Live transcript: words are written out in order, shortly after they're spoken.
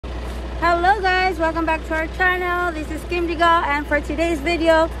Hello guys, welcome back to our channel. This is Digal, and for today's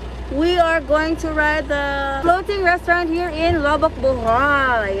video, we are going to ride the floating restaurant here in Loboc,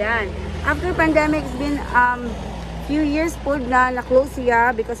 Bohol. Ayan. After pandemic, it's been few years po na close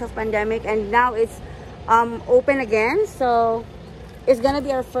siya because of pandemic, and now it's open again. So it's gonna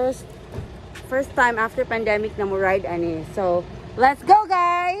be our first time after pandemic na mo ride ani. So let's go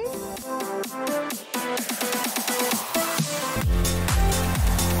guys.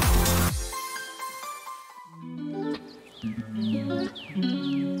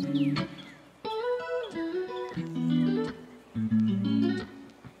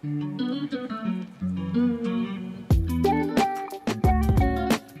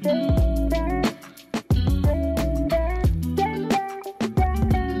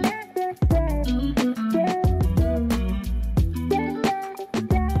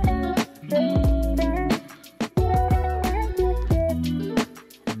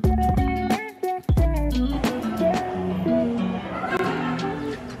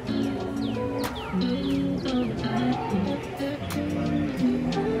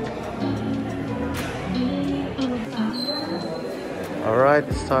 Alright,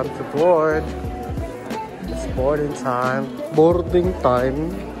 it's time to board. It's boarding time. Boarding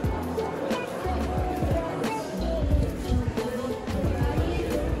time.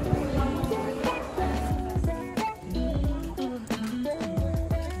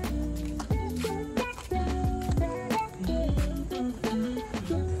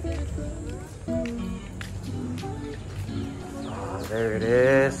 Oh, there it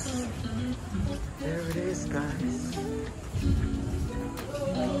is. There it is, guys.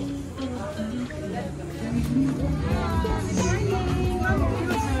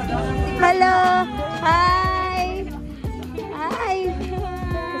 Hello! Hi! Hi!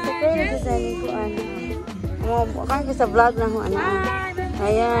 Kasi kayo nasasaling ko ano. Kan ko sa vlog na kung ano.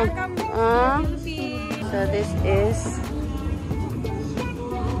 Ayan. So this is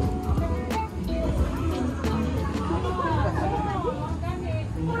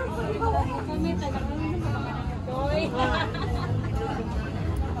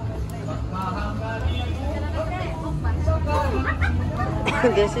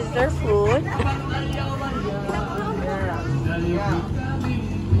this is their food.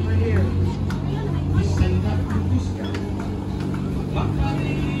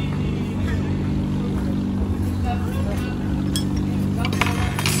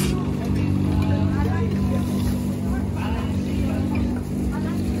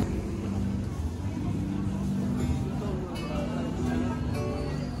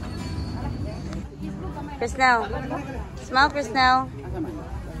 Krishna, smile Krishna.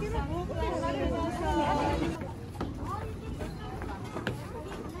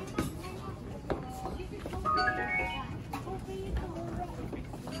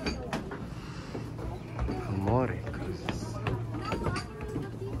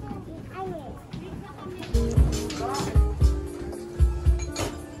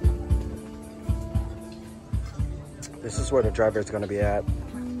 This is where the driver is going to be at,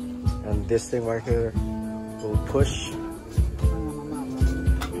 and this thing right here will push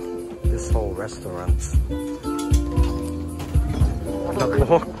this whole restaurant.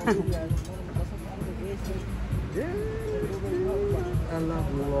 Yeah, I love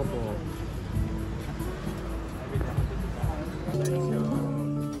Loboc.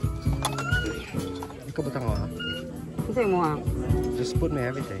 Ikaw ba tango ha? Kasi mo ha? Just put me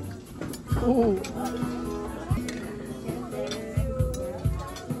everything. Ooh.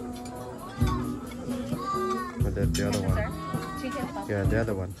 The other one. Yeah, the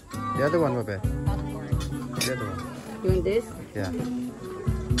other one. The other one, Mabe. The other one. You want this? Yeah.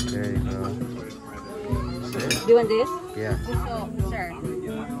 There you go. Do you want this? Yeah. Sure.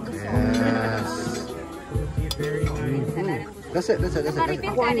 Yes. That's it. That's it. That's it.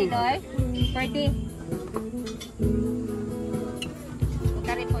 Ako ani. 40.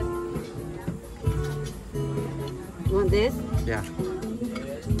 You want this? Yeah.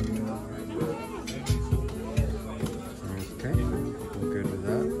 Okay. I'm good with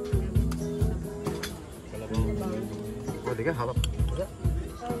that. Oh, they got jalapeno.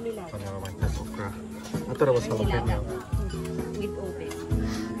 Oh, never mind. That's okra. I thought it was jalapeno. With open.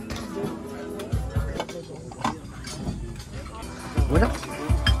 What up?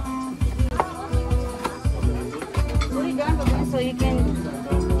 Put it down so you can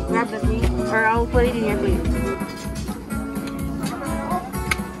grab the thing, or I'll put it in your plate.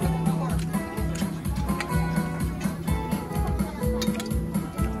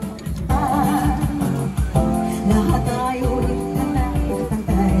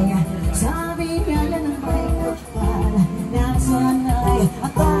 Sabi niya lang ang may kapal, nasa sanay,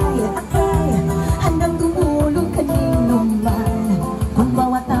 akay,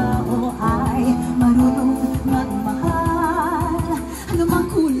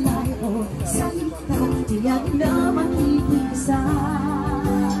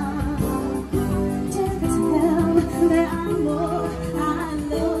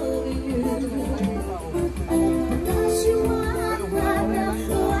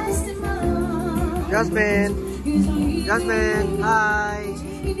 Jasmine. Jasmine, hi.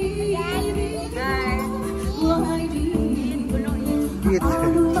 Eat.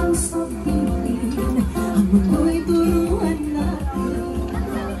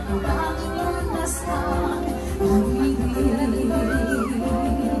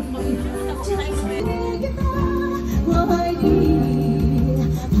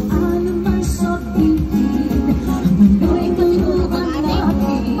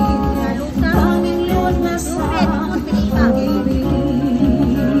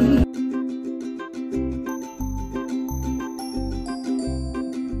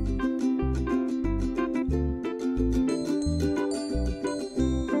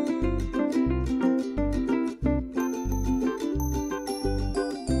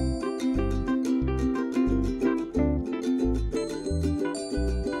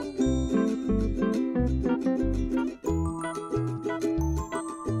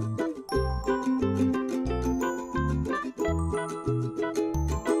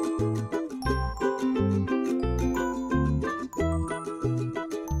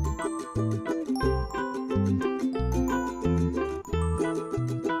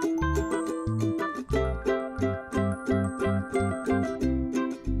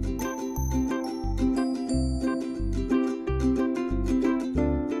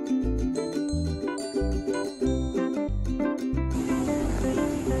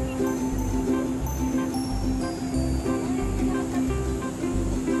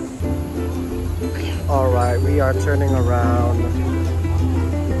 Alright, we are turning around.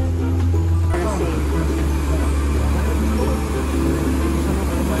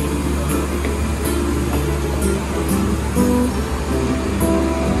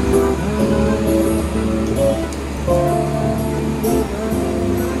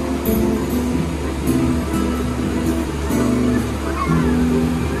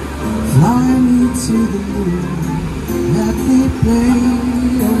 Fly me to the moon, let me play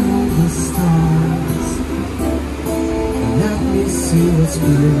among the stars. Let me see what's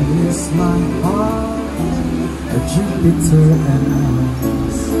beneath my heart, a Jupiter and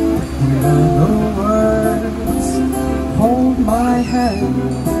Mars. Hear the words, hold my hand.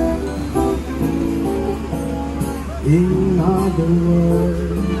 In other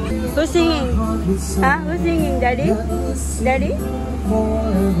words, Who's singing? Huh? Who's singing? Daddy? Daddy?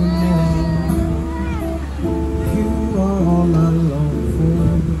 You are all I long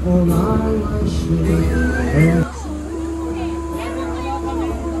for, all I worship.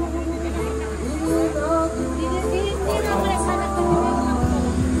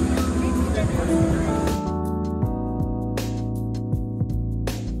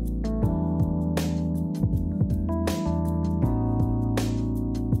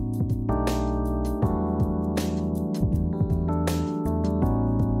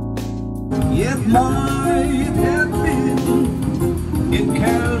 It might have been in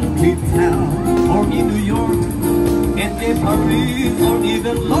county town, or in New York, in Paris, or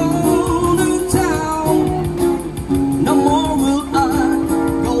even London town. No more will I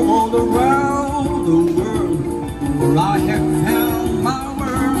go all around the world, for I have found my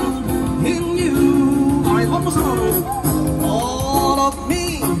world in you. Alright, one more song. All of me,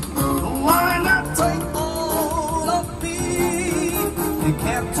 why not take all of me? You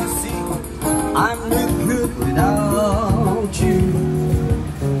can't you see? I'm no good without you.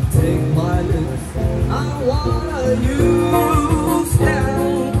 Take my lips, I wanna use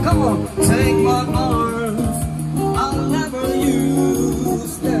them. Come on, take my arms, I'll never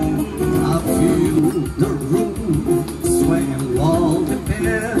use them. I feel the room sway and wall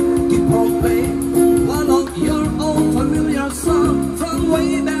prepare. Keep on playing one of your own familiar songs from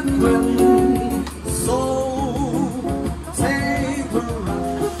way back when. So take a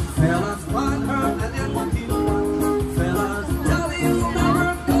ride, fellas, find her and then we'll keep on. Fellas, tell me you'll never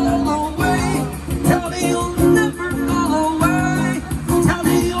go away. Tell me you'll never go away. Tell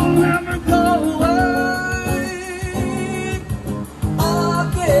me you'll never go away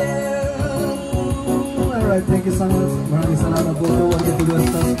again. Alright, thank you so much. Maraming salamat po ito. Huwag ito doon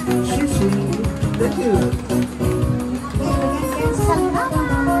sa Shishi. Thank you.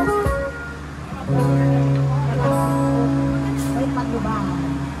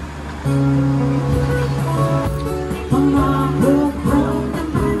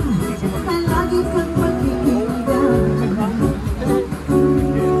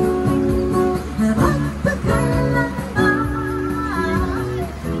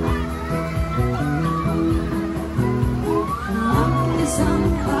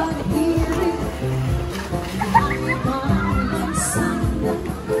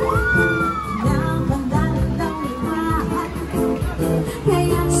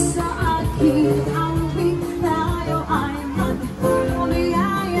 Kaya sa akin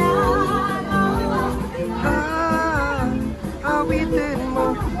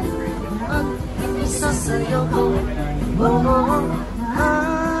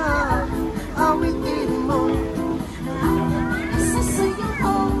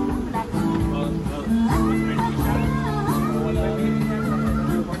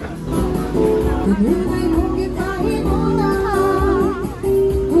Ngunay mong ipahin mo na,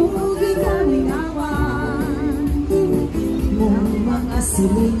 huwag kami nawan, mong mga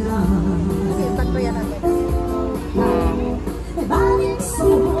silingan. Takto yan agad. Balik sa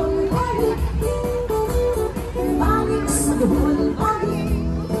buhol, balik, balik sa buhol, balik,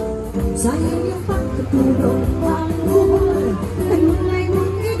 sa iyong pagtutulog ang buhol, ngunay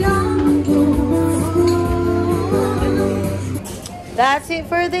mong idanggo. That's it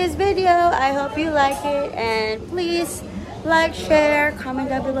for this video. I hope you like it, and please like, share, comment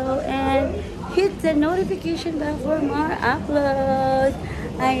down below, and hit the notification bell for more uploads.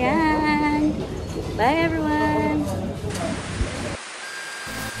 Ayan. Bye everyone.